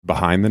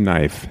Behind the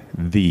Knife,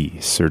 the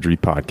surgery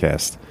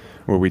podcast,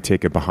 where we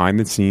take a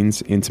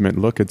behind-the-scenes, intimate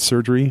look at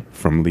surgery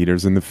from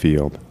leaders in the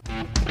field.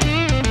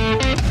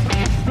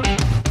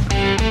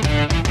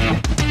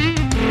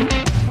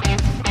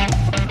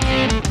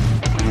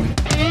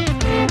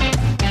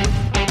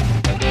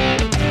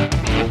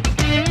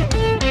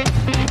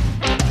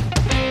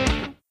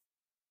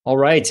 All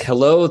right.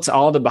 Hello to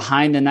all the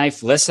Behind the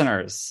Knife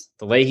listeners.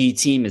 The Lahey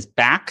team is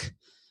back.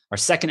 Our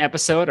second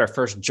episode, our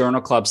first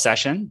Journal Club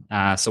session.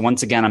 So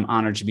once again, I'm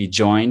honored to be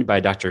joined by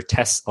Dr.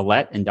 Tess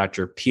Ouellette and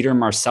Dr. Peter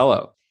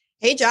Marcello.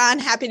 Hey, John.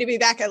 Happy to be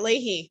back at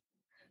Lahey.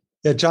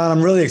 Yeah, John,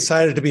 I'm really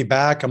excited to be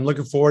back. I'm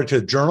looking forward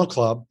to Journal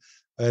Club.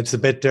 It's a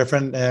bit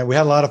different. We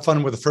had a lot of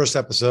fun with the first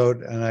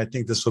episode, and I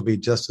think this will be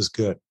just as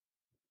good.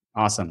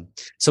 Awesome.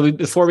 So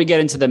before we get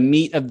into the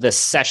meat of the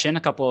session, a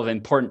couple of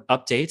important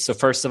updates. So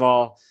first of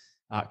all,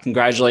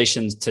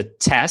 congratulations to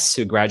Tess,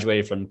 who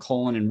graduated from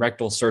colon and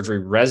rectal surgery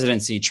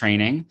residency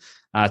training.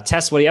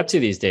 Tess, what are you up to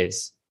these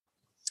days?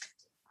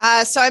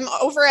 So I'm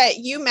over at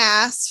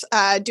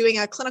UMass doing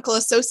a clinical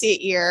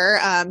associate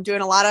year, doing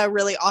a lot of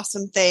really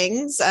awesome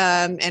things.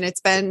 And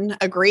it's been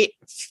a great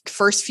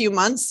first few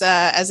months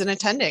as an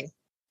attending.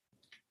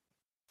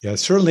 Yeah,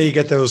 certainly you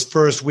get those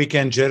first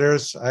weekend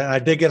jitters. I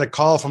did get a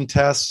call from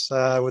Tess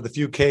with a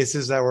few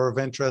cases that were of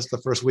interest the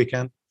first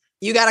weekend.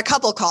 You got a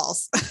couple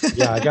calls.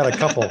 Yeah, I got a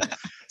couple.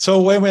 So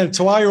wait a minute.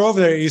 So while you're over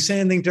there, are you seeing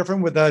anything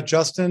different with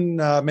Justin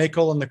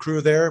Makel and the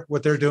crew there,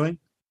 what they're doing?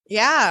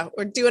 Yeah,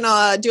 we're do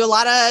a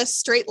lot of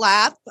straight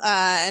lap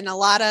and a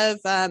lot of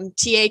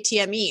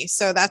TME.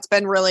 So that's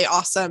been really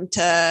awesome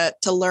to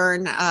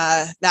learn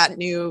that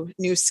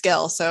new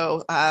skill.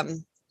 So a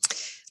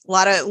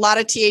lot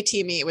of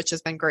TME, which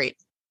has been great.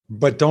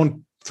 But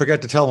don't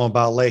forget to tell them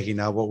about Lahey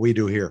now, what we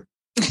do here.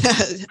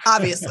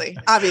 Obviously.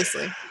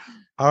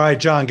 All right,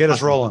 John, get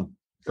us rolling.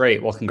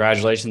 Great. Well,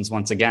 congratulations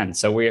once again.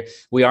 So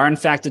we are in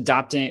fact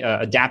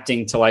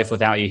adapting to life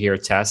without you here,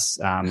 Tess.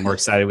 We're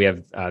excited. We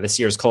have this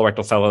year's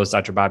colorectal fellows,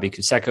 Dr. Bobby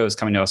Kuseco is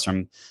coming to us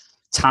from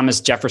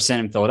Thomas Jefferson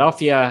in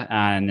Philadelphia,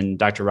 and then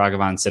Dr.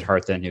 Raghavan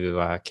Siddharthan,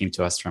 who came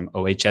to us from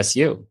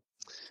OHSU.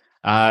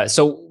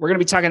 So we're going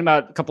to be talking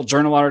about a couple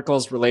journal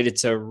articles related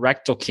to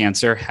rectal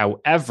cancer.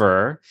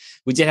 However,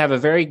 we did have a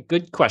very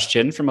good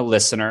question from a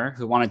listener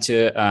who wanted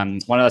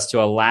us to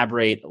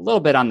elaborate a little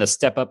bit on the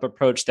step-up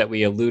approach that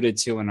we alluded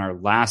to in our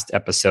last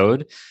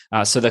episode.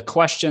 So the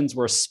questions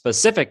were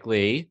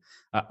specifically,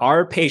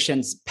 are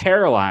patients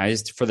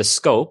paralyzed for the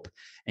scope,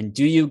 and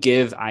do you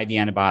give IV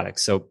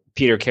antibiotics? So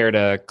Peter, care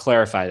to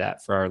clarify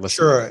that for our listeners?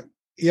 Sure.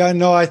 Yeah,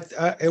 no,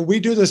 we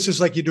do this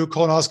just like you do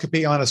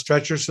colonoscopy on a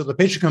stretcher. So the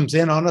patient comes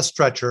in on a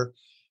stretcher,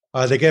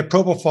 they get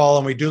propofol,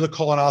 and we do the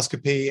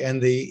colonoscopy,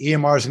 and the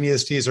EMRs and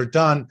ESTs are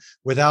done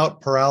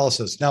without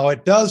paralysis. Now,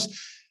 it does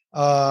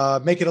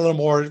make it a little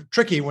more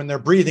tricky when they're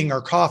breathing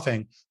or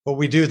coughing, but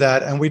we do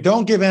that. And we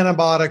don't give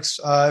antibiotics.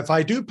 If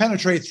I do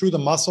penetrate through the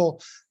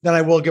muscle, then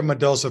I will give them a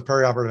dose of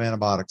perioperative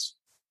antibiotics.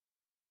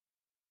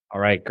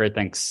 All right, great,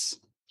 thanks.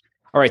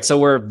 All right, so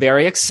we're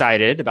very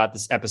excited about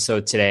this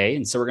episode today.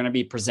 And so we're going to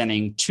be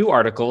presenting two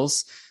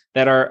articles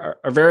that are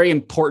very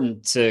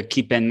important to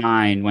keep in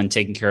mind when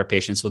taking care of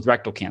patients with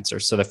rectal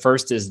cancer. So the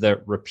first is the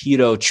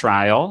Rapido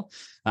trial,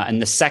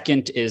 and the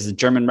second is the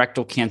German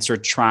rectal cancer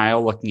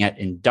trial looking at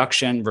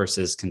induction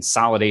versus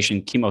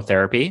consolidation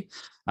chemotherapy.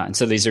 And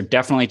so these are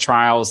definitely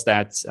trials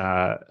that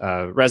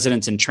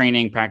residents in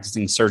training,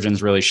 practicing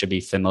surgeons really should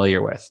be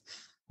familiar with.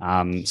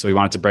 So we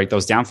wanted to break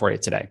those down for you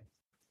today.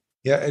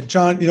 Yeah,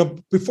 John,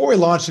 before we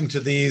launch into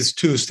these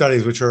two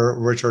studies, which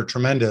are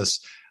tremendous,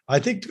 I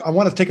think I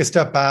want to take a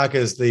step back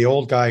as the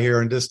old guy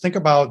here and just think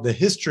about the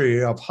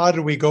history of how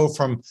did we go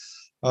from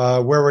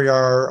where we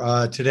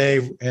are today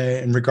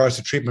in regards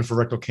to treatment for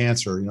rectal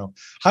cancer.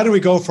 How do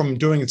we go from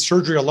doing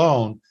surgery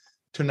alone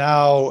to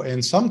now,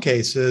 in some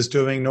cases,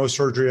 doing no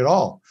surgery at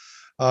all?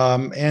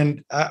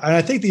 And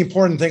I think the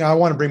important thing I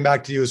want to bring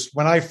back to you is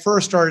when I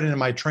first started in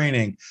my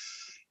training,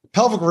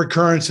 pelvic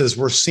recurrences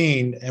were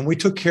seen, and we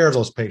took care of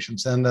those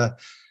patients. And the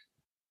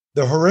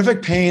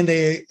horrific pain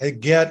they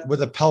get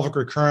with a pelvic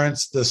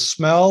recurrence, the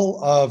smell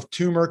of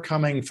tumor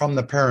coming from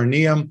the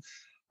perineum,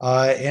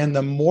 and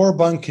the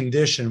moribund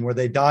condition where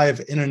they die of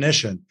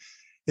inanition,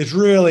 it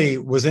really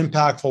was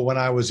impactful when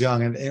I was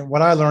young. And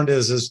what I learned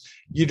is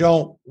you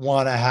don't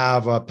want to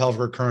have a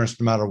pelvic recurrence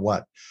no matter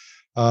what.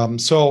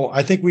 So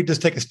I think we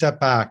just take a step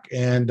back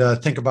and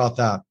think about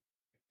that.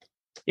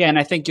 Yeah, and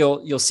I think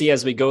you'll see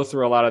as we go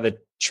through a lot of the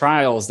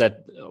trials that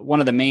one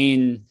of the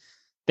main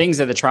things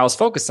that the trials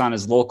focus on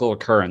is local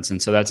occurrence.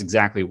 And so that's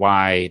exactly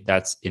why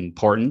that's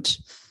important.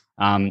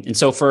 And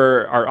so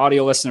for our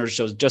audio listeners,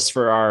 just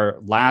for our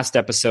last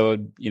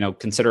episode,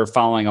 consider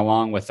following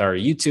along with our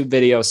YouTube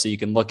video so you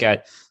can look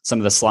at some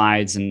of the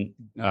slides and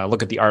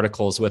look at the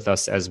articles with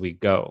us as we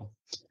go.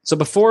 So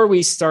before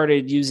we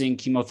started using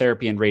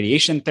chemotherapy and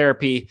radiation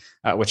therapy,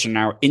 which are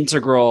now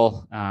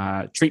integral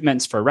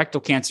treatments for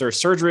rectal cancer,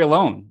 surgery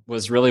alone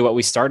was really what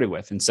we started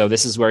with. And so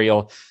this is where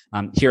you'll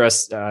hear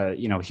us,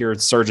 hear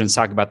surgeons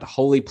talk about the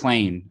holy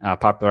plane,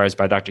 popularized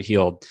by Dr.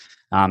 Heald.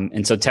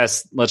 And so,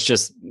 Tess, let's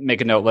just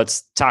make a note.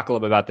 Let's talk a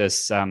little bit about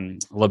this a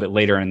little bit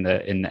later in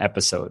the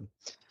episode.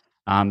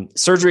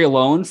 Surgery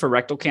alone for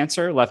rectal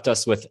cancer left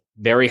us with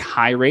very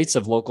high rates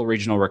of local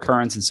regional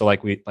recurrence, and so,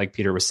 like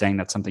Peter was saying,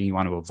 that's something you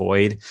want to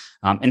avoid.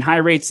 And high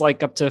rates,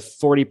 like up to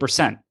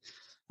 40%.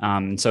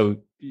 So,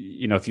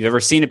 if you've ever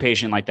seen a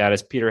patient like that,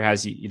 as Peter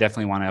has, you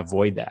definitely want to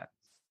avoid that.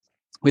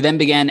 We then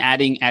began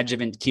adding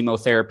adjuvant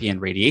chemotherapy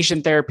and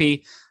radiation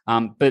therapy,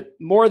 but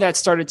more of that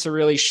started to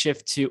really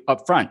shift to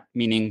upfront,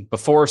 meaning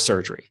before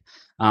surgery.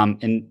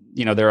 And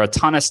there are a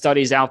ton of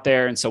studies out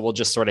there, and so we'll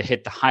just sort of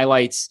hit the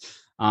highlights.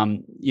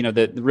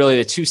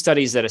 The two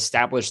studies that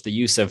established the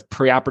use of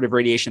preoperative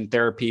radiation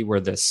therapy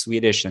were the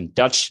Swedish and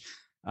Dutch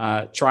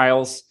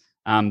trials.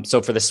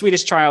 So for the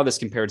Swedish trial, this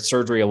compared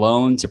surgery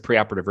alone to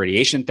preoperative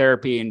radiation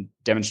therapy and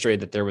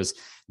demonstrated that there was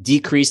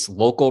decreased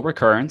local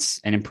recurrence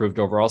and improved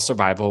overall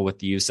survival with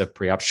the use of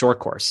pre-op short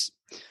course.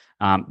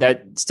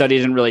 That study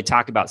didn't really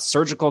talk about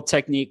surgical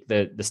technique.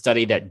 The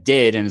study that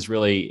did, and is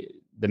really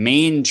the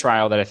main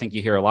trial that I think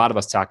you hear a lot of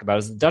us talk about,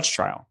 is the Dutch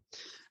trial.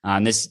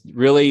 And this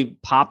really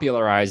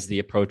popularized the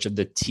approach of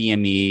the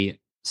TME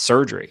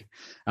surgery.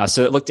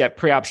 So it looked at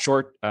pre-op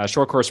short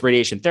course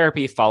radiation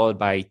therapy followed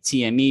by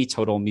TME,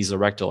 total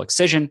mesorectal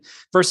excision,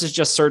 versus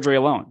just surgery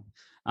alone.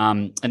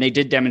 And they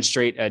did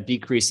demonstrate a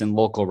decrease in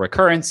local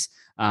recurrence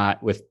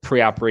with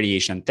pre-op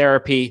radiation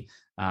therapy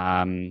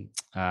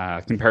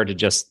compared to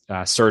just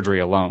surgery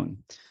alone.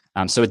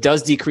 So it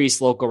does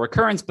decrease local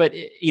recurrence, but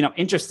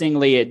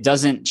interestingly, it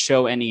doesn't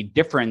show any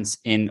difference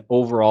in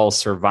overall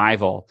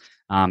survival.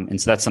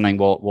 And so that's something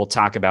we'll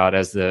talk about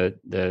as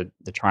the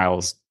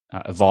trials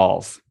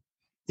evolve.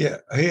 Yeah.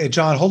 Hey,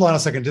 John, hold on a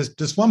second.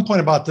 Just one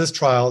point about this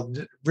trial.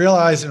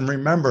 Realize and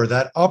remember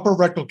that upper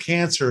rectal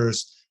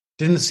cancers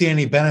didn't see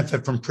any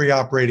benefit from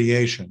pre-op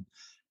radiation.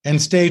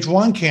 And stage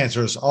 1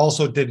 cancers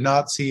also did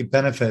not see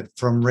benefit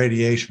from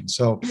radiation.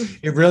 So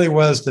it really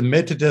was the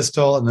mid to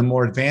distal and the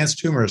more advanced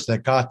tumors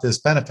that got this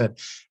benefit.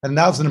 And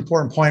that was an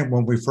important point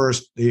when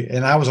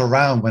I was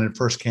around when it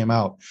first came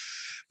out.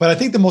 But I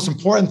think the most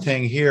important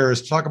thing here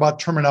is to talk about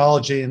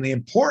terminology and the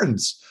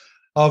importance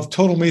of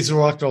total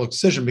mesorectal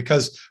excision,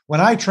 because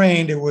when I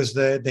trained, it was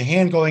the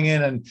hand going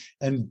in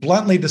and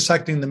bluntly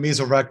dissecting the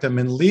mesorectum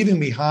and leaving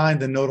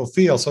behind the nodal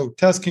field. So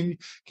Tess, can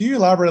you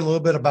elaborate a little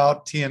bit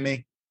about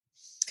TME?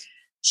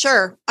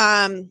 Sure.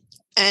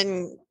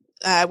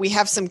 We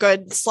have some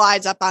good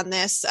slides up on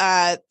this.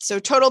 So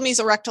total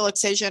mesorectal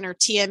excision, or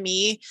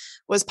TME,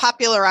 was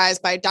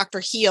popularized by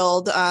Dr.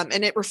 Heald,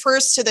 and it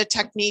refers to the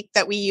technique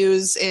that we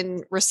use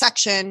in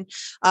resection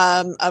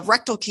of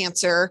rectal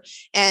cancer.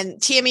 And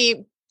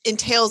TME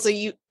entails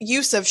the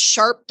use of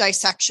sharp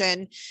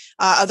dissection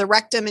of the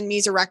rectum and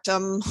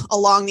mesorectum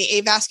along the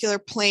avascular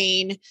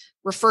plane,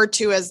 referred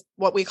to as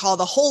what we call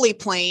the holy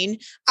plane,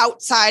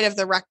 outside of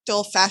the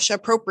rectal fascia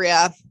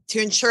propria,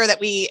 to ensure that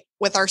we,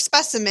 with our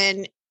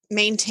specimen,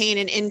 maintain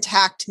an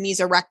intact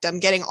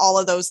mesorectum, getting all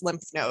of those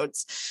lymph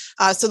nodes.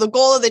 So the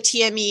goal of the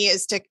TME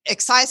is to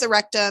excise the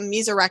rectum,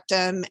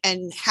 mesorectum,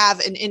 and have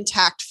an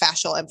intact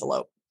fascial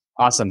envelope.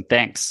 Awesome.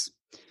 Thanks.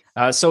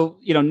 So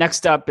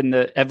next up in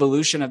the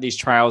evolution of these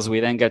trials,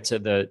 we then get to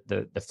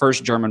the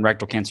first German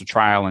rectal cancer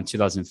trial in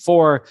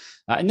 2004.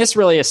 And this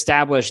really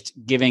established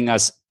giving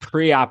us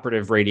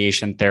preoperative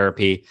radiation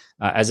therapy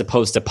as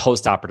opposed to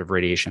postoperative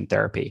radiation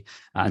therapy.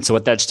 And so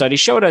what that study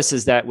showed us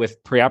is that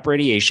with pre-op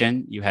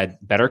radiation, you had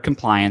better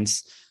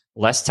compliance,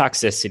 less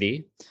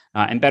toxicity,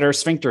 and better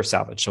sphincter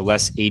salvage, so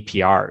less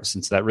APRs.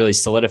 And so that really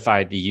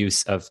solidified the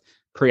use of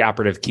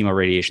preoperative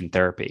chemoradiation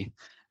therapy.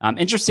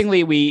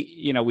 Interestingly,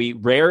 we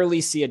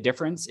rarely see a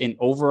difference in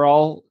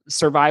overall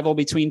survival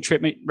between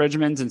treatment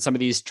regimens in some of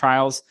these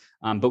trials,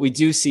 but we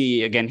do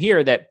see again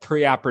here that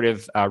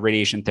preoperative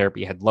radiation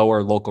therapy had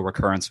lower local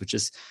recurrence, which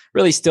is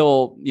really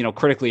still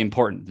critically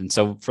important. And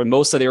so for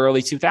most of the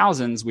early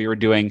 2000s, we were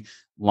doing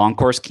long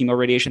course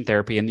chemoradiation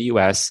therapy in the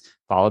U.S.,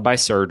 followed by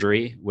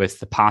surgery with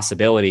the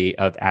possibility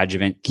of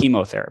adjuvant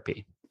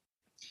chemotherapy.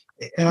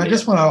 And I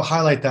just want to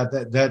highlight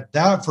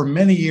that for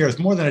many years,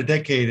 more than a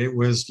decade, it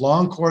was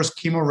long course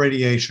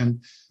chemoradiation,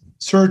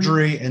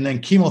 surgery, and then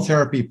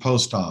chemotherapy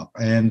post-op.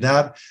 And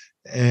that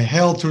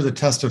held through the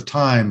test of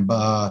time,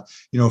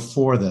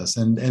 for this.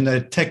 And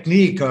the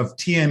technique of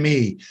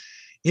TME,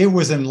 it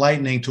was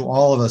enlightening to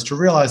all of us to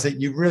realize that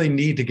you really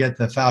need to get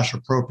the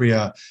fascia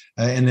propria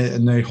and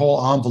the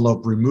whole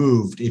envelope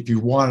removed if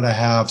you wanted to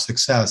have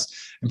success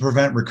and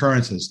prevent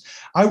recurrences.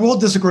 I will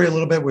disagree a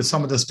little bit with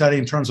some of the study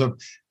in terms of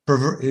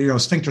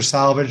sphincter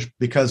salvage,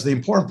 because the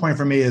important point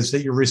for me is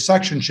that your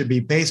resection should be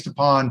based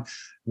upon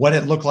what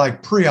it looked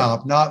like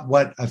pre-op, not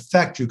what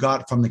effect you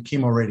got from the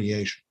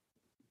chemoradiation.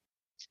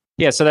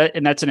 Yeah, so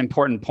that's an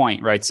important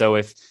point, right? So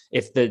if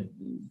the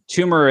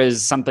tumor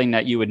is something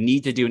that you would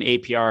need to do an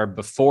APR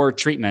before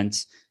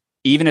treatment,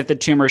 even if the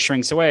tumor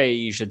shrinks away,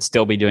 you should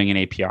still be doing an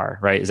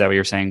APR, right? Is that what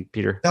you're saying,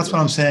 Peter? That's what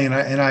I'm saying,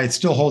 and I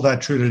still hold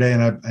that true today.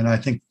 And I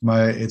think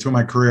through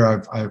my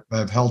career,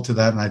 I've held to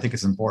that, and I think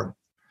it's important.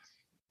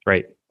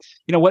 Right.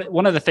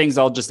 One of the things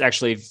I'll just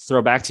actually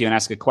throw back to you and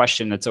ask a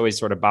question that's always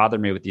sort of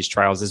bothered me with these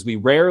trials is we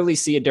rarely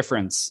see a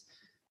difference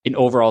in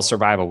overall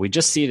survival. We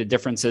just see the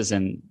differences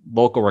in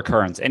local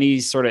recurrence. Any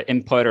sort of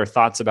input or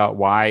thoughts about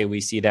why we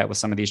see that with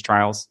some of these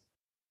trials?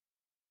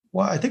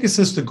 Well, I think it's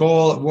just the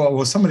goal. Well,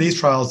 with some of these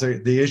trials,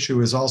 the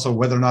issue is also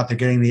whether or not they're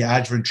getting the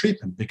adjuvant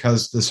treatment,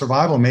 because the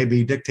survival may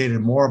be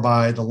dictated more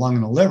by the lung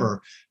and the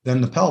liver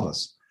than the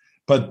pelvis.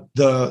 But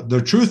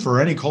the truth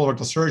for any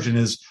colorectal surgeon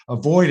is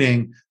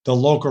avoiding the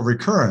local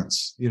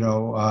recurrence.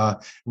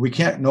 We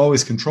can't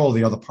always control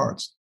the other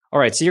parts. All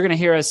right, so you're going to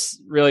hear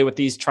us really with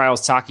these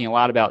trials talking a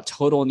lot about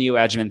total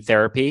neoadjuvant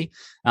therapy.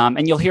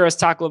 And you'll hear us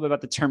talk a little bit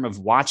about the term of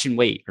watch and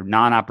wait or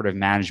non-operative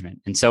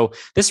management. And so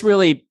this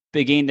really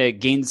began to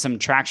gain some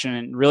traction,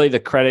 and really the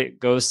credit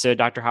goes to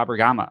Dr.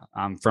 Habergama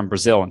from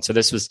Brazil. And so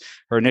this was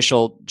her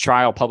initial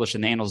trial published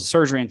in the Annals of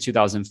Surgery in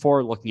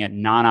 2004, looking at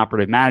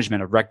non-operative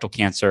management of rectal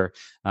cancer,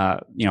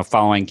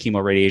 following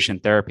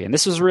chemoradiation therapy. And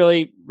this was a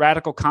really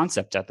radical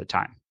concept at the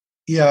time.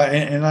 Yeah,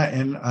 and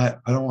I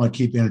don't want to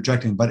keep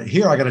interjecting, but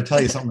here I got to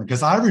tell you something,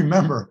 because I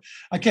remember,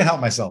 I can't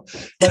help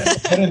myself.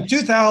 But in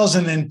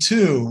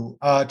 2002,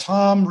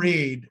 Tom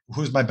Reed,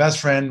 who's my best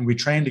friend, we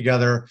trained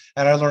together,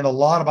 and I learned a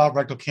lot about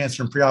rectal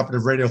cancer and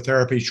preoperative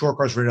radiotherapy, short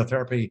course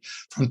radiotherapy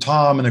from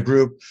Tom and the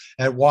group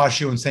at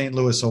WashU in St.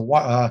 Louis. So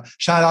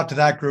shout out to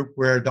that group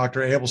where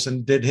Dr.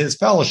 Abelson did his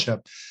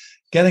fellowship,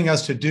 getting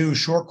us to do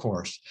short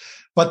course.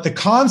 But the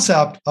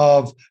concept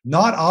of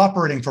not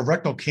operating for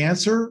rectal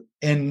cancer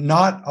and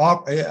not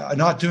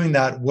doing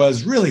that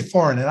was really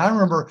foreign. And I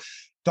remember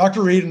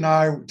Dr. Reed and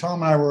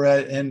Tom and I were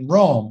in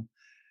Rome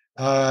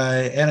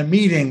at a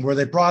meeting where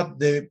they brought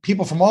the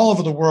people from all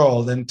over the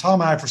world. And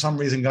Tom and I, for some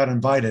reason, got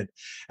invited.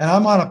 And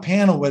I'm on a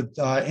panel with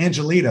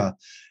Angelita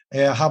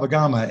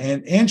Habergama.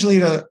 And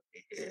Angelita,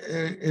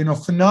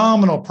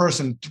 phenomenal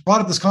person,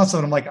 brought up this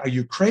concept. I'm like, are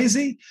you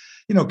crazy?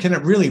 Can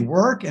it really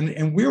work?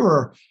 And we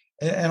were...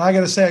 And I got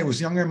to say, I was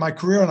younger in my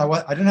career, and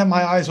I didn't have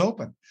my eyes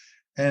open.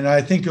 And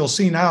I think you'll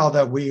see now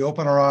that we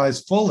open our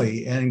eyes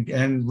fully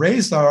and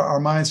raise our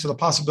minds to the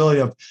possibility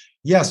of,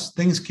 yes,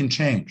 things can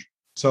change.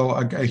 So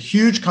a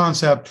huge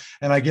concept,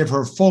 and I give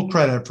her full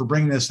credit for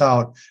bringing this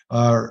out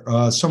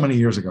so many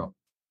years ago.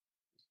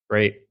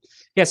 Great.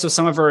 Yeah, so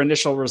some of her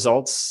initial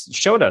results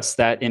showed us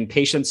that in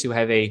patients who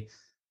have a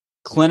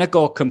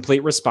clinical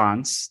complete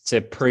response to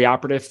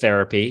preoperative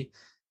therapy,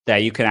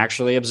 that you can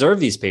actually observe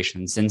these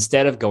patients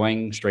instead of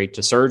going straight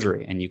to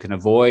surgery, and you can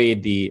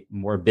avoid the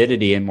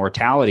morbidity and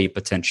mortality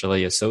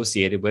potentially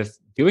associated with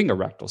doing a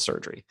rectal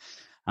surgery.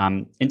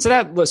 And so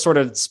that sort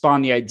of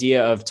spawned the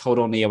idea of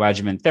total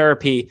neoadjuvant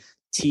therapy,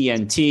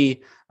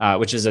 TNT,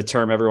 which is a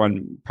term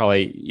everyone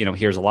probably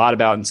hears a lot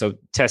about. And so,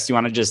 Tess, you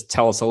want to just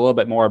tell us a little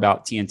bit more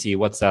about TNT?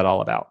 What's that all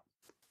about?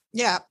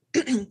 Yeah.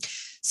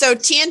 So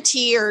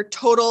TNT, or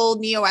total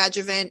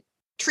neoadjuvant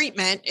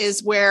treatment,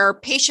 is where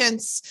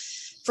patients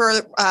for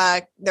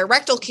their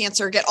rectal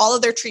cancer get all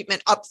of their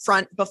treatment up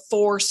front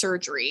before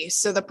surgery.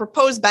 So the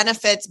proposed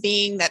benefits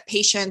being that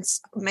patients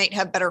might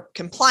have better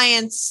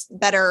compliance,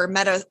 better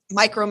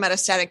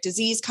micrometastatic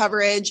disease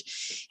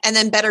coverage, and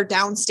then better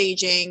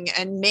downstaging,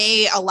 and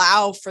may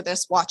allow for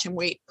this watch and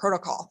wait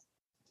protocol.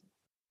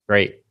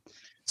 Great.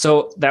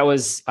 So that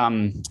was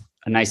a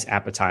nice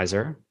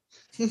appetizer.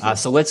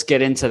 So let's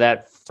get into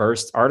that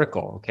first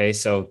article. Okay.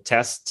 So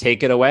Tess,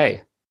 take it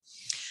away.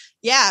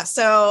 Yeah.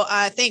 So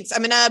thanks. I'm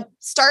going to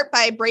start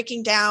by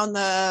breaking down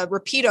the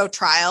Rapido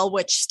trial,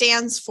 which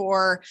stands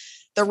for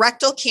the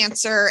rectal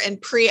cancer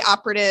and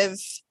preoperative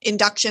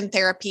induction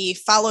therapy,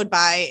 followed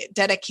by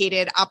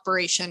dedicated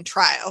operation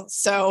trial.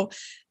 So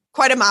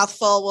quite a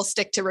mouthful. We'll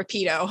stick to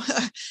Rapido.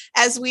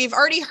 As we've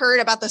already heard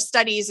about the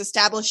studies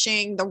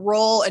establishing the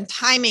role and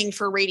timing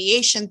for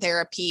radiation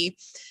therapy,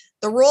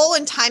 the role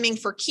and timing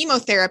for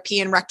chemotherapy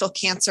in rectal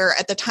cancer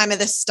at the time of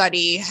this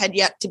study had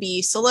yet to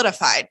be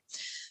solidified.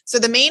 So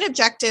the main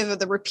objective of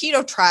the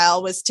Rapido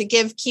trial was to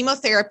give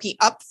chemotherapy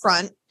up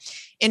front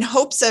in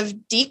hopes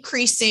of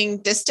decreasing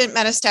distant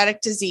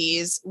metastatic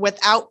disease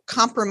without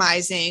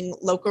compromising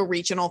local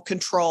regional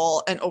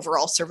control and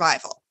overall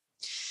survival.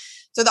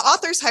 So the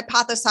authors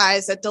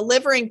hypothesized that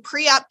delivering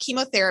pre-op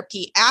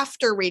chemotherapy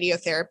after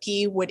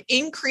radiotherapy would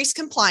increase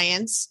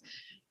compliance,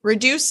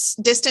 reduce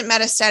distant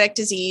metastatic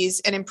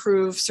disease, and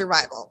improve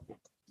survival.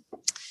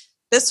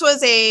 This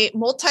was a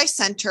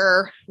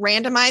multi-center,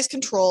 randomized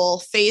control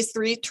phase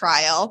 3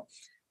 trial,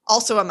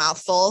 also a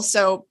mouthful.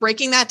 So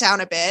breaking that down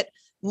a bit,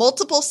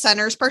 multiple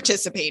centers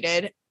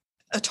participated,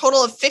 a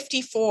total of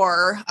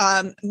 54,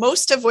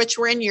 most of which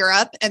were in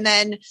Europe. And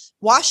then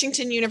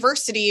Washington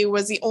University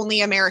was the only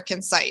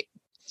American site.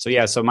 So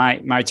yeah, so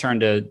my turn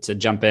to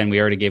jump in. We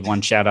already gave one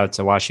shout out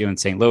to WashU in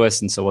St.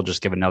 Louis, and so we'll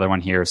just give another one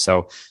here.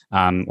 So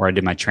where I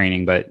did my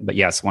training, but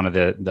yes, one of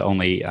the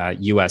only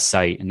U.S.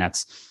 site, and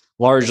that's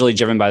largely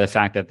driven by the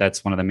fact that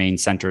that's one of the main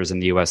centers in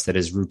the U.S. that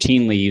is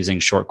routinely using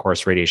short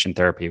course radiation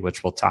therapy,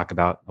 which we'll talk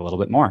about a little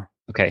bit more.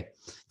 Okay,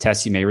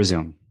 Tess, you may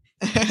resume.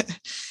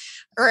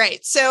 All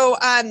right. So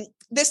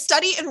this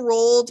study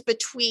enrolled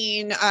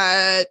between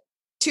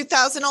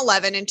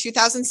 2011 and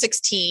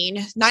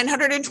 2016.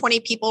 920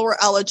 people were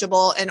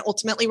eligible and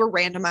ultimately were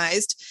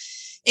randomized.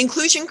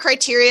 Inclusion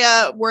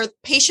criteria were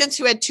patients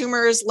who had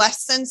tumors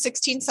less than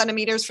 16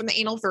 centimeters from the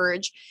anal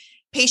verge,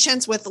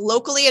 patients with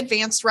locally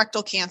advanced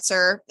rectal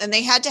cancer, and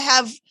they had to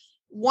have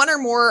one or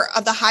more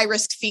of the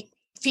high-risk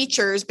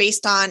features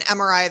based on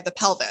MRI of the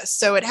pelvis.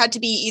 So it had to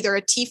be either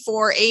a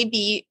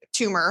T4AB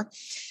tumor.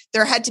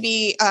 There had to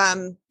be,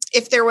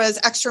 if there was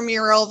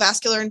extramural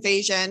vascular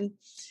invasion,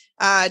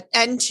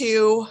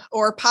 N2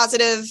 or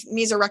positive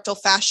mesorectal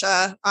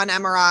fascia on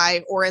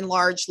MRI or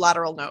enlarged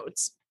lateral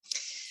nodes.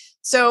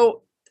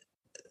 So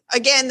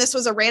again, this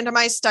was a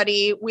randomized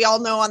study. We all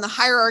know on the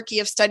hierarchy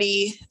of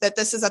study that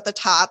this is at the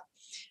top.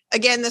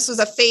 Again, this was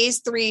a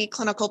phase 3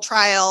 clinical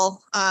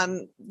trial.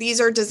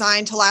 These are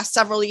designed to last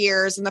several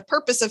years. And the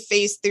purpose of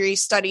phase 3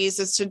 studies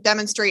is to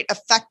demonstrate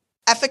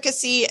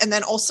efficacy and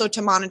then also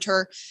to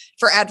monitor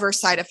for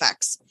adverse side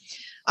effects.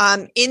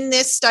 In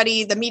this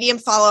study, the median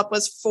follow-up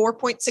was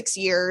 4.6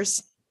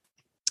 years.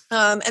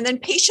 And then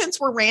patients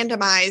were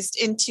randomized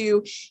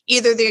into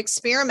either the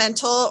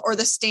experimental or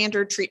the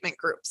standard treatment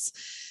groups.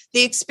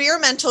 The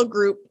experimental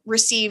group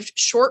received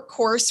short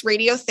course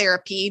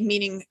radiotherapy,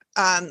 meaning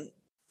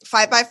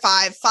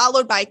 5x5,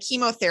 followed by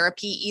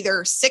chemotherapy,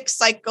 either 6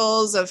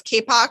 cycles of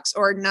Capox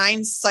or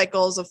 9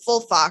 cycles of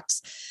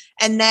FOLFOX,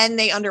 and then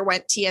they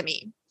underwent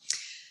TME.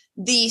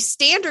 The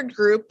standard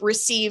group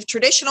received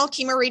traditional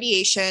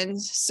chemoradiation,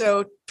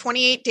 so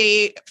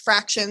 28-day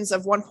fractions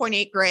of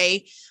 1.8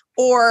 gray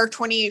or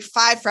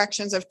 25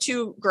 fractions of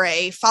 2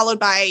 gray, followed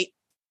by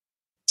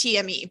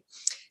TME.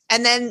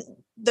 And then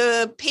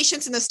the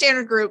patients in the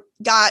standard group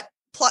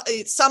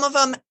some of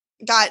them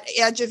got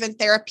adjuvant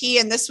therapy,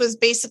 and this was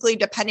basically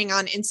depending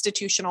on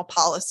institutional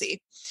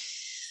policy.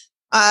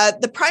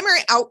 The primary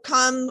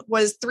outcome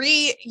was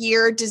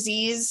 3-year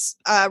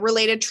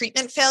disease-related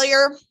treatment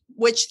failure,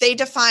 which they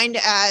defined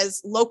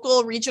as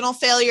local regional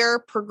failure,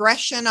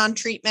 progression on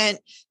treatment,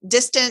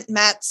 distant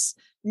METs,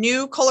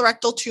 new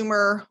colorectal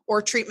tumor,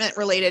 or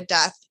treatment-related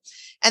death.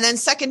 And then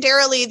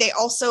secondarily, they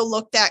also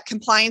looked at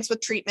compliance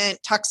with treatment,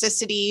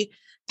 toxicity,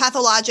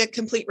 pathologic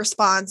complete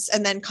response,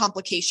 and then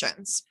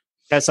complications.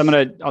 Yes,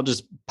 I'll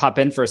just pop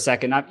in for a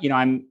second.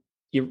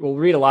 We'll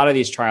read a lot of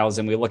these trials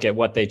and we look at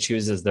what they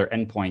choose as their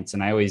endpoints.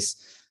 And I always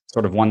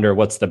sort of wonder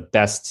what's the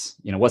best,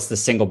 what's the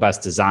single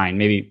best design?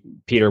 Maybe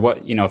Peter,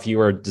 if you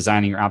were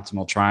designing your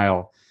optimal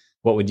trial,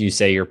 what would you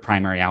say your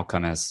primary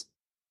outcome is?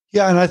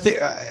 Yeah. And I think,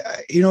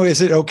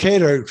 is it okay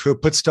to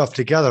put stuff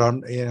together?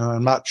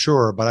 I'm not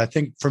sure, but I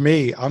think for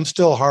me, I'm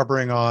still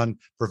harboring on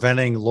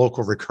preventing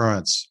local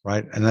recurrence,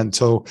 right? And then,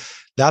 so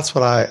that's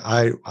what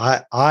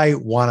I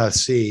want to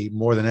see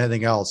more than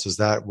anything else, is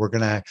that we're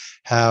going to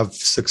have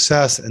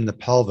success in the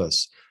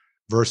pelvis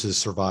versus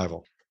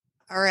survival.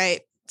 All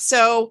right.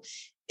 So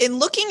in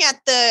looking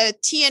at the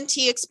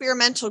TNT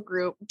experimental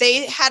group,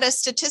 they had a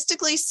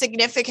statistically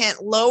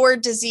significant lower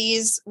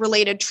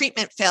disease-related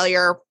treatment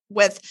failure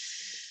with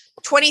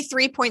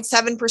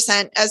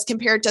 23.7% as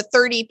compared to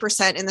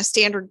 30% in the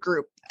standard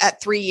group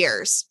at 3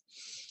 years,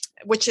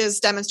 which is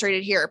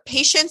demonstrated here.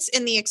 Patients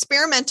in the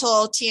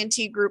experimental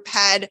TNT group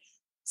had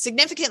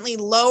significantly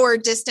lower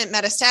distant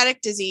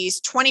metastatic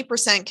disease,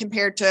 20%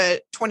 compared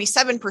to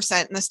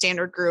 27% in the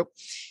standard group.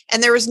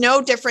 And there was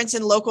no difference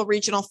in local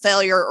regional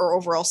failure or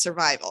overall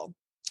survival.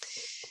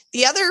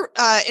 The other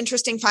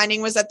interesting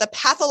finding was that the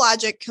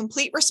pathologic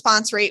complete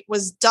response rate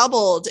was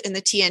doubled in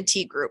the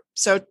TNT group,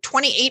 so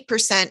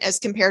 28% as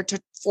compared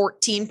to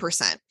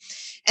 14%.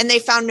 And they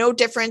found no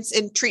difference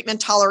in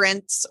treatment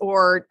tolerance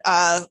or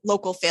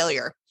local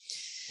failure.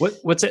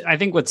 What's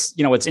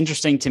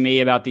interesting to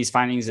me about these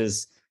findings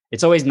is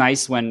it's always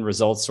nice when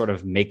results sort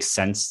of make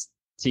sense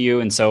to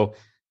you. And so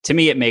to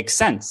me, it makes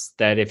sense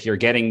that if you're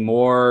getting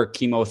more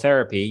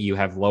chemotherapy, you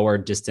have lower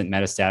distant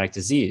metastatic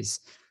disease.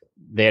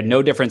 They had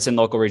no difference in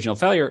local regional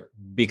failure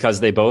because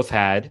they both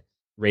had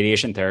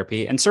radiation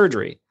therapy and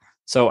surgery.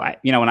 So,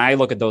 when I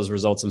look at those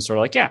results, I'm sort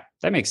of like, yeah,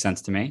 that makes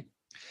sense to me.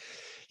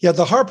 Yeah,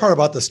 the hard part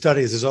about the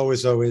studies is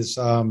always,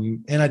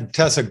 and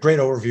Tess, a great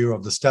overview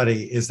of the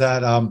study, is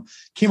that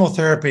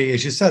chemotherapy,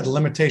 as you said, the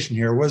limitation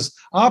here was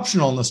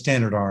optional in the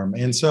standard arm.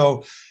 And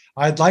so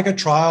I'd like a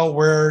trial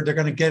where they're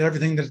going to get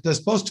everything that they're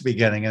supposed to be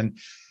getting. And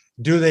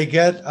do they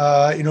get,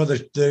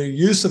 the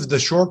use of the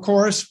short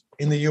course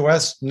in the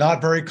US, not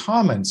very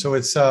common. So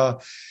it's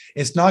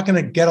not going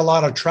to get a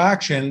lot of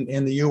traction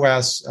in the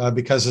US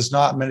because there's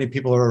not many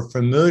people who are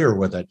familiar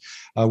with it,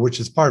 which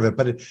is part of it.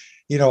 But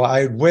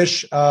I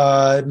wish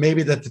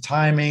maybe that the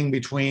timing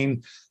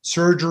between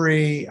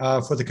surgery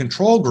for the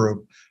control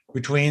group,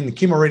 between the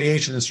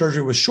chemoradiation and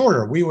surgery, was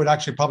shorter. We would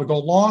actually probably go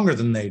longer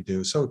than they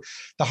do. So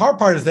the hard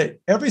part is that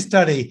every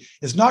study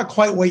is not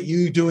quite what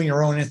you do in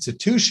your own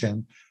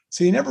institution.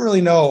 So you never really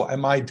know,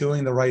 am I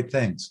doing the right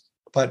things?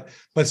 But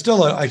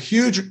still a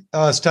huge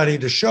study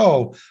to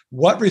show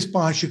what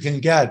response you can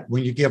get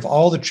when you give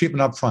all the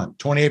treatment up front,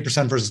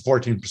 28% versus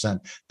 14%.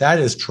 That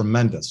is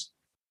tremendous.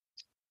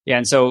 Yeah.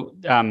 And so,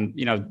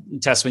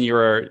 Tess, when you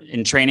were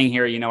in training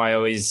here, I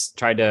always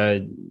try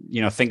to,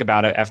 think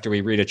about it after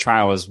we read a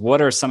trial is what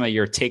are some of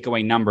your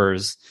takeaway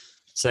numbers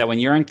so that when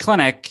you're in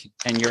clinic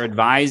and you're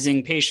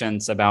advising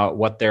patients about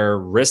what their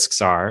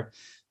risks are,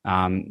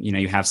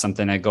 you have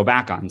something to go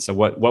back on. So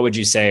what would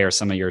you say are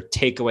some of your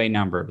takeaway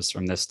numbers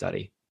from this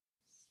study?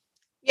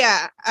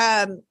 Yeah,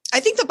 I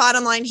think the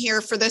bottom line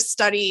here for this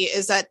study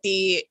is that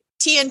the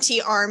TNT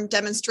arm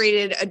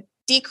demonstrated a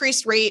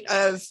decreased rate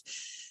of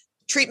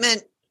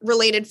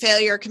treatment-related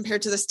failure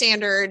compared to the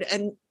standard,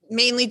 and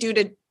mainly due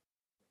to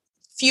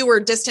fewer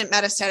distant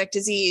metastatic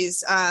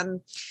disease.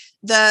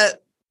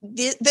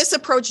 This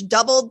approach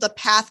doubled the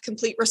path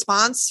complete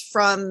response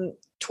from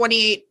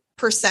 28%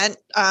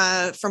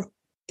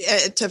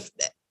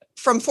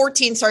 from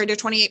 14, to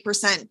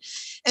 28%.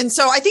 And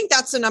so I think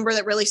that's the number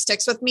that really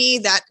sticks with me,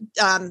 that,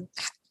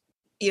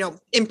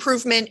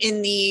 improvement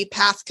in the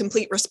path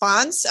complete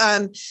response.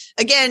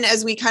 Again,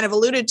 as we kind of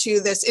alluded to,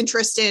 this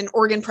interest in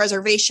organ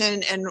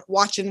preservation and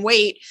watch and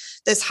wait,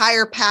 this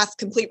higher path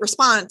complete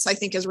response, I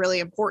think, is really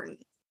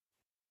important.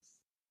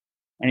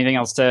 Anything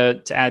else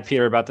to add,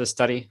 Peter, about this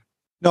study?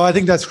 No, I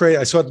think that's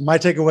great. So my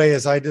takeaway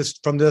is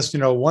from this,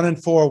 1 in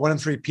 4, 1 in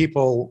 3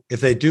 people,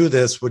 if they do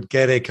this, would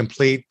get a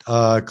complete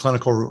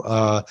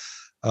clinical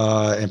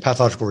and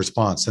pathological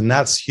response. And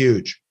that's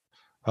huge.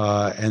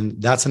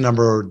 And that's a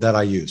number that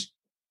I use.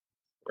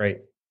 Great.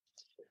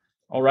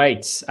 All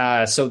right.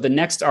 So the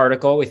next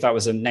article we thought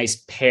was a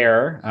nice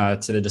pair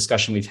to the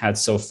discussion we've had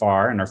so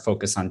far and our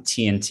focus on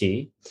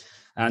TNT.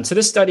 And so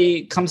this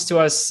study comes to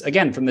us,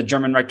 again, from the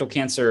German Rectal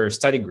Cancer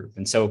Study Group.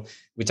 And so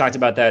we talked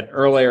about that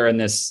earlier in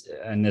this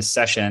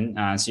session.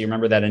 So you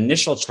remember that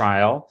initial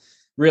trial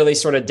really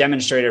sort of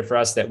demonstrated for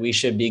us that we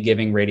should be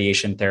giving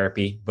radiation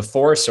therapy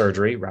before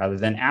surgery rather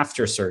than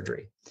after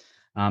surgery.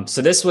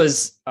 So this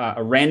was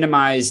a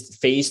randomized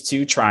phase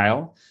 2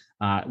 trial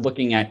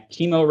looking at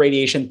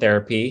chemoradiation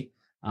therapy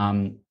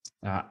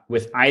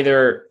with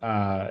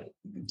either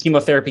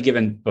chemotherapy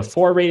given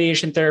before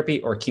radiation therapy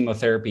or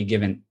chemotherapy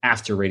given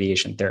after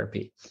radiation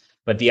therapy.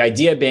 But the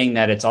idea being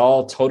that it's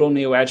all total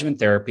neoadjuvant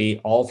therapy,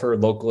 all for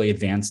locally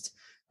advanced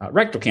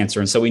rectal cancer.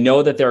 And so we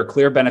know that there are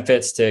clear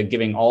benefits to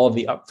giving all of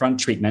the upfront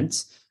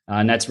treatments.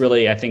 And that's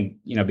really, I think,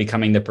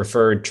 becoming the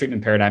preferred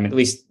treatment paradigm, at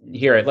least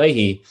here at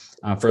Lahey,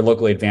 for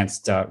locally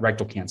advanced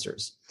rectal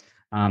cancers.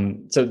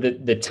 So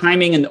the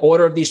timing and the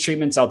order of these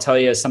treatments, I'll tell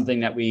you, is something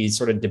that we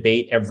sort of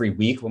debate every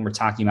week when we're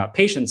talking about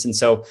patients. And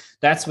so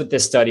that's what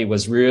this study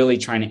was really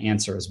trying to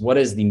answer, is what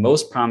is the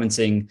most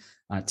promising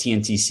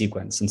TNT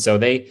sequence. And so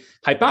they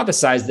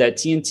hypothesized that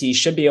TNT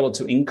should be able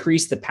to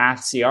increase the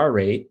path CR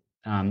rate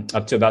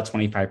up to about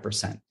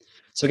 25%.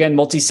 So again,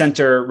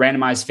 multi-center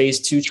randomized phase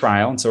 2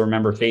 trial. And so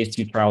remember, phase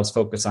 2 trials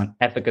focus on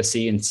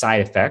efficacy and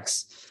side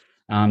effects.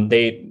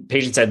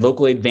 Patients had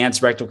locally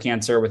advanced rectal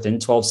cancer within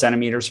 12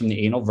 centimeters from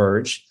the anal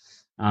verge.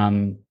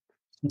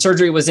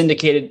 Surgery was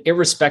indicated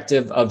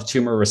irrespective of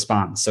tumor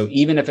response. So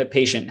even if a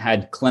patient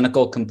had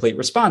clinical complete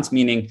response,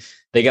 meaning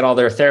they get all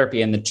their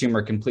therapy and the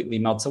tumor completely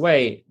melts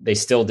away, they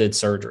still did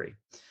surgery.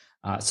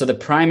 So the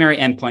primary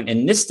endpoint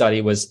in this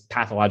study was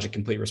pathologic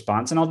complete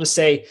response. And I'll just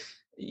say,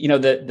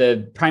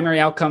 the primary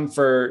outcome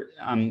for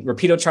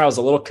Rapido trial is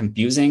a little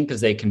confusing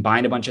because they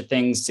combined a bunch of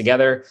things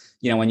together.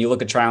 When you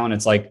look at trial and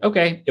it's like,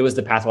 okay, it was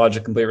the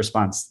pathologic complete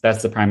response.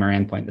 That's the primary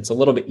endpoint. It's a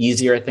little bit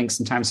easier, I think,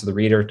 sometimes for the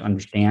reader to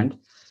understand.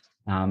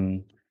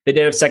 They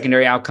did have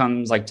secondary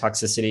outcomes like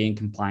toxicity and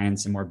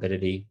compliance and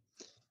morbidity.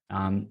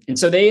 And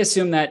so they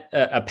assume that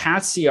a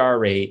path CR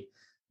rate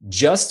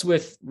just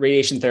with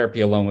radiation therapy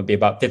alone would be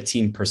about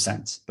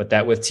 15%, but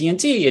that with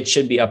TNT, it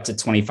should be up to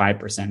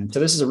 25%. So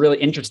this is a really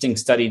interesting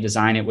study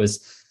design. It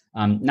was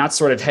not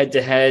sort of head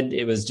to head.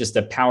 It was just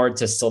a power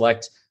to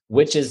select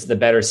which is the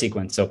better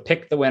sequence. So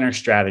pick the winner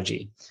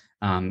strategy.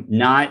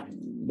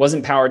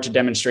 Wasn't powered to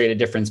demonstrate a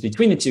difference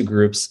between the two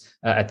groups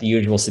at the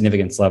usual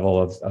significance level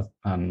of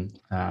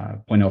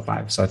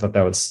 0.05. So I thought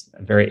that was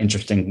a very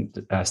interesting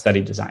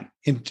study design.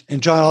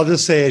 And John, I'll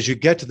just say, as you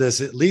get to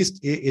this, at least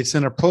it's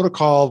in a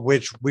protocol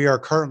which we are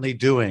currently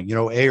doing,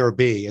 A or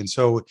B. And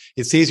so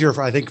it's easier,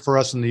 I think, for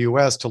us in the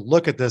US to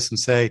look at this and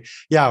say,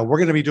 yeah, we're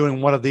going to be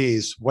doing one of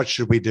these. What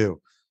should we do?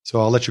 So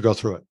I'll let you go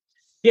through it.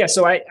 Yeah,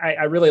 so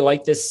I really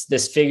like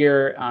this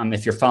figure.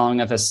 If you're following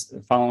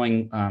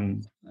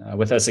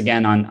with us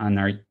again on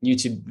our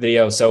YouTube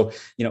video, so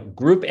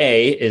Group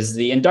A is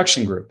the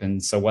induction group,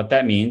 and so what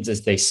that means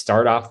is they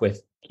start off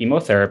with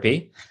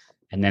chemotherapy,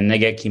 and then they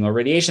get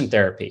chemoradiation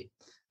therapy.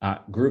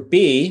 Group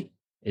B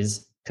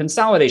is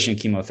consolidation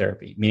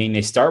chemotherapy, meaning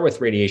they start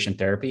with radiation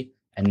therapy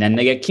and then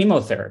they get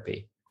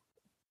chemotherapy.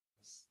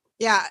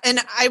 Yeah. And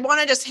I want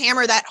to just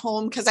hammer that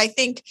home because I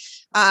think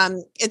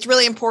it's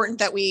really important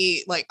that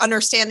we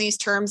understand these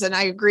terms. And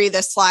I agree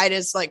this slide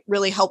is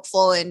really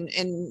helpful in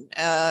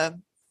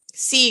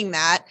seeing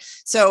that.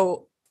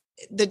 So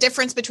the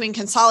difference between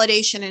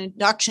consolidation and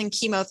induction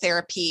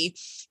chemotherapy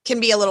can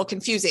be a little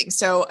confusing.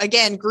 So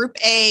again, Group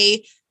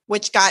A,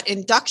 which got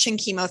induction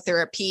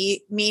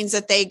chemotherapy, means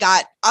that they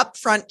got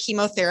upfront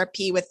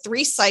chemotherapy with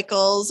 3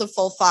 cycles of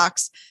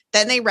FOLFOX,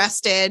 then they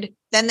rested,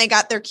 then they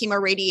got their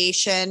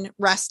chemoradiation,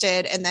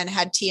 rested, and then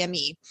had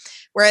TME.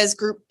 Whereas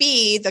Group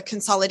B, the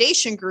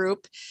consolidation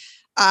group,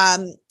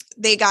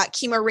 they got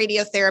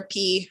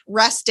chemoradiotherapy,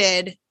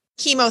 rested,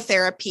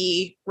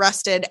 chemotherapy,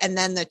 rested, and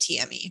then the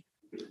TME.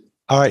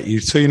 All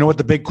right. So you know what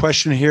the big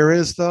question here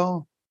is,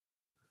 though?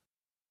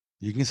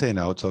 You can say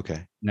no. It's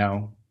okay.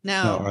 No.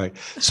 No. All right.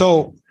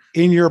 So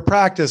in your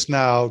practice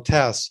now,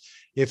 Tess,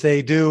 if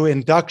they do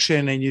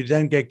induction and you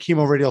then get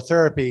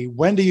chemoradiotherapy,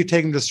 when do you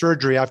take them to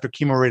surgery after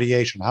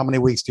chemoradiation? How many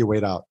weeks do you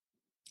wait out?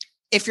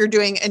 If you're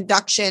doing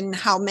induction,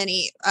 how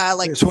many?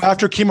 So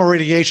after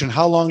chemoradiation,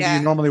 how long do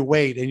you normally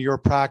wait in your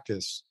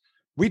practice?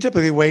 We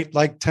typically wait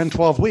like 10,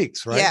 12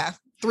 weeks, right? Yeah.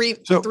 3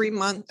 months or 3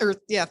 months.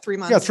 Yeah, 3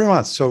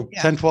 months. So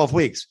 10, 12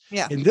 weeks.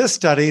 Yeah. In this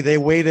study, they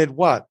waited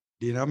what?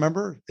 Do you know,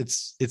 remember?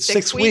 It's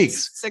 6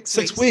 weeks.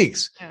 6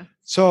 weeks. Yeah.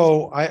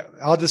 So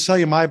I'll just tell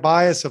you my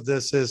bias of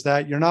this is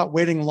that you're not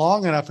waiting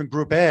long enough in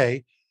group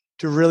A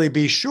to really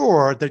be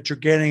sure that you're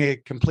getting a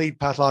complete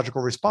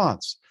pathological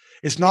response.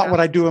 It's not what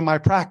I do in my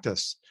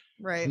practice.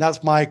 Right. And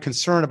that's my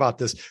concern about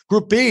this.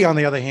 Group B, on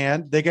the other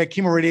hand, they get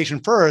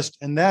chemoradiation first,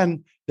 and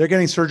then they're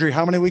getting surgery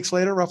how many weeks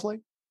later,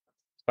 roughly?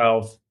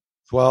 12.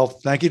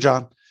 12. Thank you,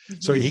 John.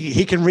 So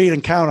he can read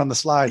and count on the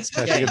slides.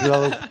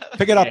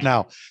 Pick it up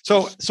now.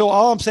 So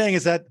all I'm saying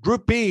is that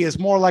Group B is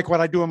more like what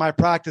I do in my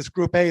practice.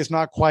 Group A is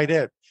not quite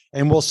it.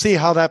 And we'll see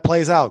how that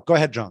plays out. Go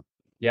ahead, John.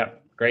 Yeah,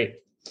 great.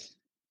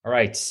 All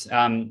right.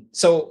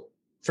 So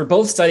for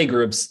both study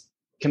groups,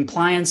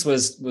 compliance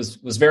was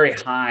very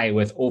high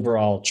with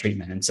overall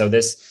treatment. And so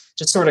this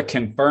just sort of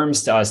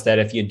confirms to us that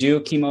if you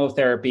do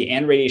chemotherapy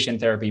and radiation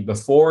therapy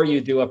before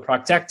you do a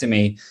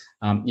proctectomy,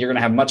 you're going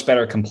to have much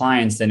better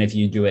compliance than if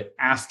you do it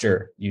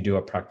after you do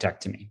a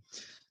proctectomy.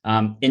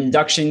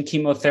 Induction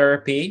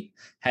chemotherapy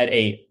had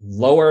a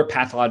lower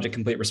pathologic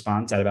complete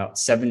response at about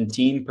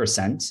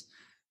 17%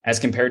 as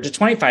compared to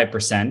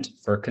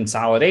 25% for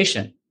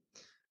consolidation.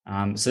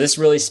 So this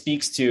really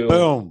speaks to...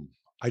 Boom.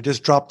 I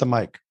just dropped the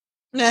mic.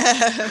 Go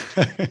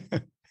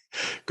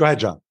ahead,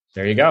 John.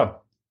 There you go.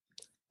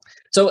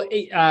 So,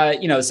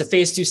 it's a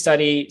phase 2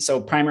 study.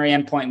 So primary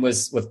endpoint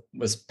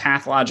was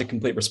pathologic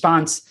complete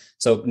response.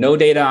 So no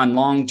data on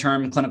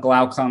long-term clinical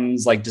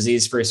outcomes like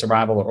disease-free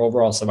survival or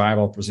overall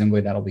survival.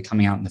 Presumably that'll be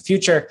coming out in the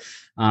future.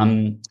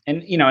 And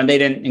they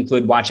didn't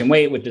include watch and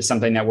wait, which is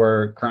something that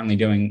we're currently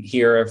doing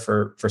here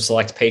for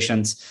select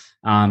patients.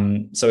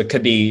 So it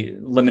could be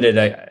limited,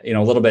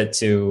 a little bit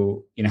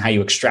to, how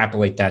you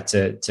extrapolate that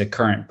to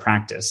current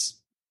practice.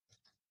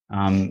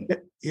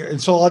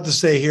 And so I'll just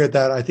say here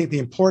that I think the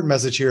important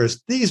message here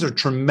is these are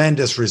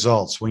tremendous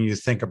results when you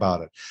think about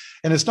it.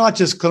 And it's not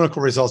just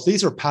clinical results.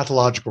 These are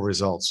pathological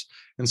results.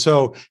 And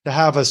so to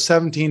have a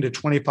 17 to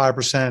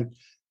 25%,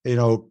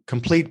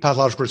 complete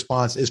pathological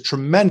response is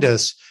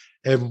tremendous,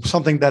 and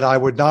something that I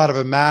would not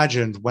have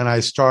imagined when I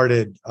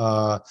started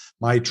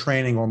my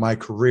training or my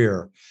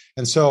career.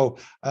 And so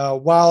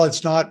while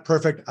it's not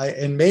perfect,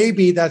 and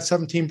maybe that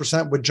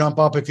 17% would jump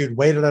up if you'd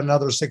waited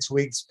another 6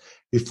 weeks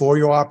before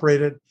you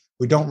operated.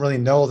 We don't really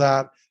know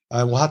that.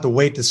 We'll have to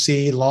wait to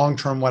see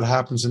long-term what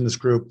happens in this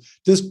group.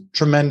 Just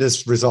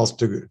tremendous results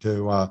to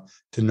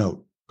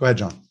note. Go ahead,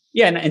 John.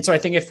 Yeah, and so I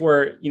think if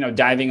we're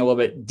diving a little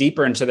bit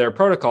deeper into their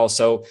protocol,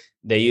 so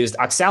they used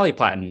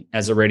oxaliplatin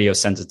as a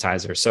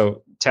radiosensitizer.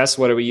 So Tess,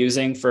 what are we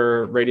using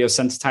for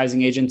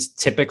radiosensitizing agents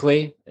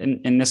typically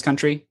in this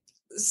country?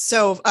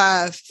 So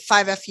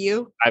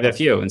 5-FU.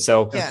 5-FU, and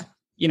so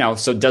yeah.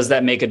 So does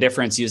that make a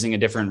difference using a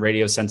different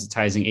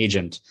radiosensitizing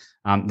agent?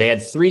 They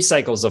had 3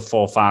 cycles of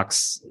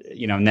FOLFOX,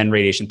 and then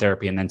radiation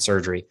therapy and then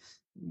surgery.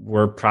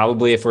 We're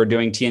probably, if we're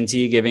doing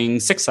TNT, giving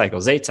 6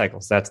 cycles, 8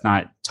 cycles. That's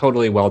not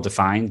totally well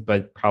defined,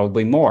 but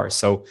probably more.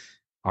 So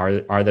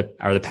are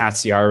the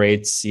path CR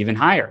rates even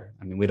higher?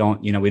 I mean, we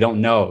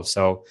don't know.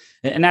 So,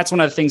 and that's one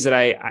of the things that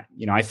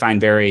I find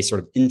very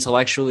sort of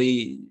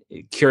intellectually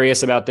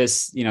curious about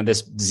this,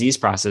 this disease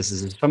process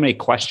is there's so many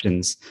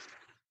questions,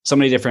 so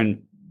many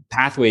different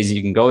pathways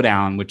you can go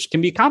down, which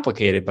can be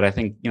complicated, but I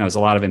think, there's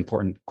a lot of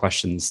important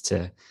questions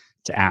to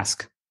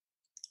ask.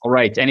 All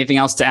right. Anything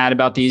else to add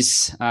about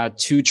these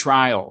 2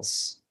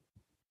 trials?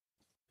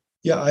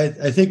 Yeah,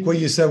 I think what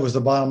you said was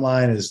the bottom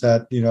line is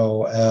that,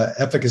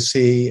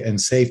 efficacy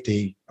and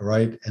safety,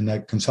 right? And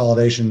that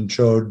consolidation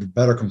showed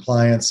better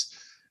compliance,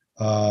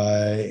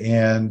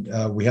 and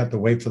we have to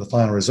wait for the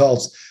final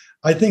results.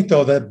 I think,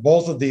 though, that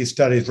both of these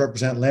studies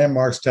represent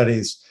landmark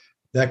studies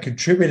that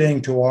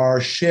contributing to our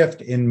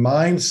shift in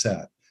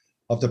mindset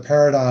of the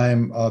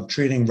paradigm of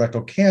treating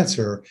rectal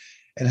cancer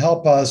and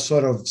help us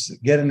sort of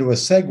get into a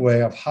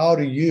segue of how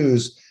to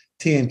use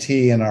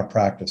TNT in our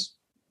practice.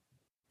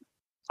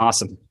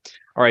 Awesome.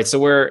 All right. So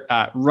we're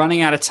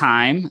running out of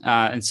time.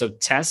 And so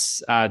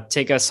Tess,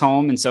 take us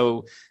home. And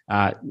so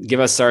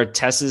give us our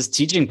Tess's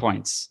teaching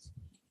points.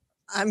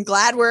 I'm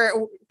glad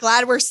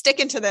we're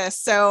sticking to this.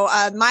 So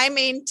my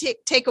main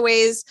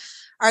takeaways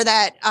are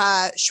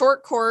that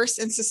short course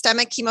and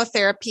systemic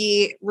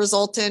chemotherapy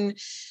result in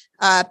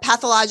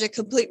pathologic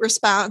complete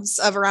response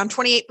of around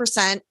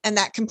 28%, and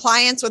that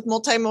compliance with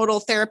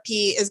multimodal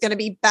therapy is going to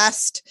be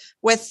best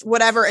with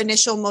whatever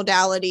initial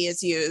modality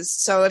is used.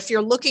 So if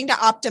you're looking to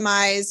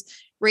optimize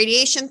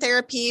radiation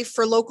therapy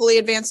for locally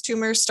advanced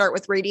tumors, start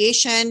with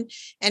radiation.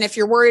 And if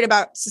you're worried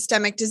about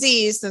systemic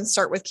disease, then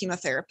start with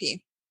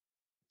chemotherapy.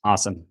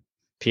 Awesome.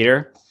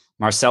 Peter,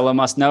 Marcelo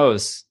must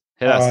knows.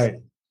 Hit us.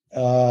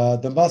 All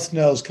right. The must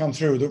knows come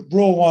through. The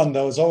rule one,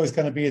 though, is always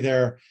going to be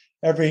there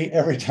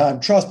every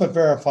time. Trust but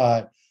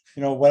verify.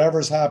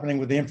 Whatever's happening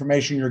with the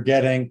information you're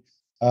getting,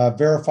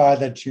 verify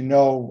that you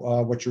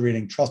know what you're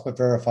reading. Trust but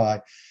verify.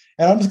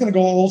 And I'm just going to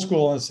go old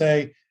school and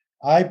say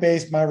I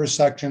base my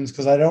resections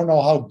because I don't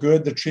know how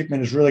good the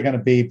treatment is really going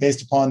to be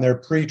based upon their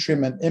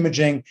pre-treatment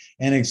imaging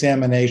and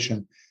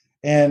examination,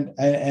 and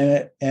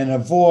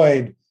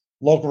avoid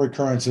local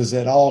recurrences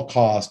at all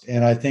cost.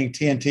 And I think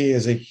TNT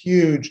is a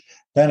huge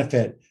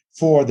benefit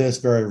for this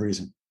very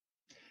reason.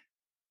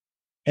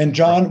 And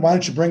John, why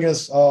don't you bring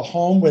us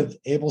home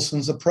with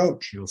Abelson's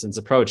approach? Abelson's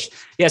approach.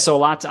 Yeah. So a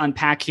lot to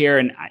unpack here.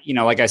 And,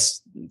 like I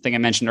think I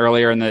mentioned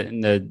earlier in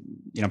the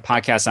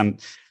podcast,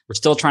 we're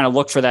still trying to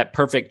look for that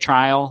perfect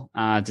trial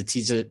to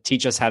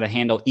teach us how to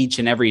handle each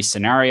and every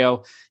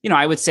scenario.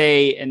 I would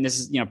say, and this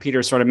is,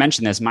 Peter sort of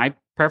mentioned this, my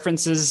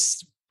preference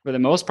is for the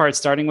most part,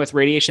 starting with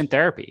radiation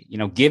therapy.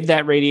 Give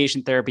that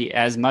radiation therapy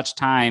as much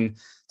time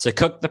to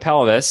cook the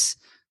pelvis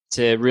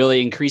to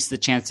really increase the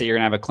chance that you're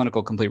going to have a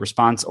clinical complete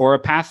response or a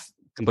path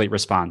complete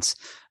response.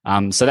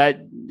 So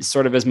that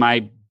sort of is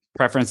my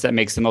preference that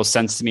makes the most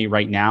sense to me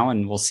right now.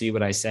 And we'll see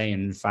what I say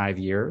in 5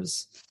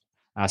 years.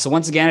 So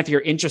once again, if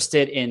you're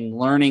interested in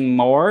learning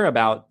more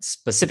about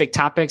specific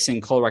topics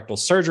in colorectal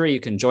surgery, you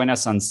can join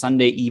us on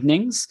Sunday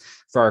evenings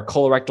for our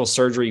colorectal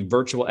surgery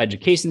virtual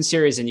education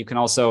series. And you can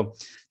also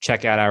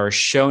check out our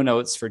show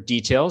notes for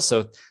details.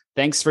 So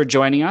thanks for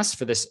joining us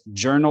for this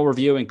journal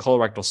review in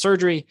colorectal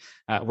surgery.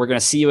 We're going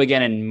to see you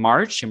again in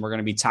March, and we're going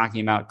to be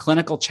talking about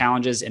clinical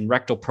challenges in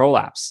rectal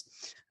prolapse.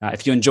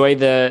 If you enjoyed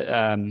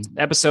the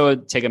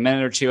episode, take a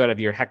minute or two out of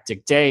your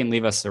hectic day and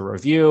leave us a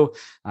review.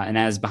 And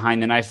as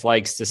Behind the Knife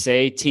likes to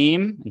say,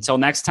 team, until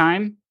next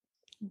time,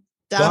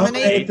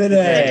 dominate the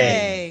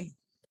day.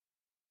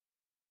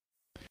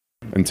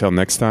 Until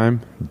next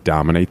time,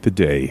 dominate the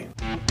day.